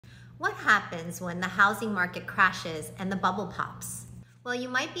What happens when the housing market crashes and the bubble pops? Well, you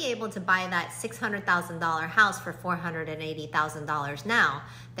might be able to buy that $600,000 house for $480,000 now.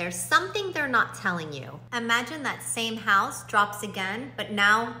 There's something they're not telling you. Imagine that same house drops again, but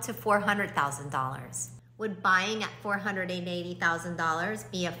now to $400,000. Would buying at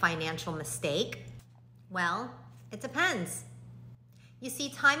 $480,000 be a financial mistake? Well, it depends. You see,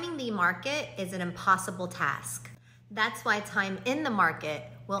 timing the market is an impossible task. That's why time in the market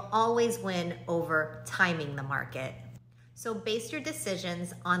will always win over timing the market. So base your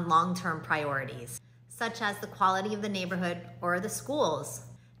decisions on long-term priorities, such as the quality of the neighborhood or the schools.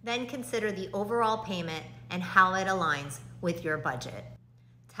 Then consider the overall payment and how it aligns with your budget.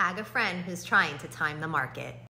 Tag a friend who's trying to time the market.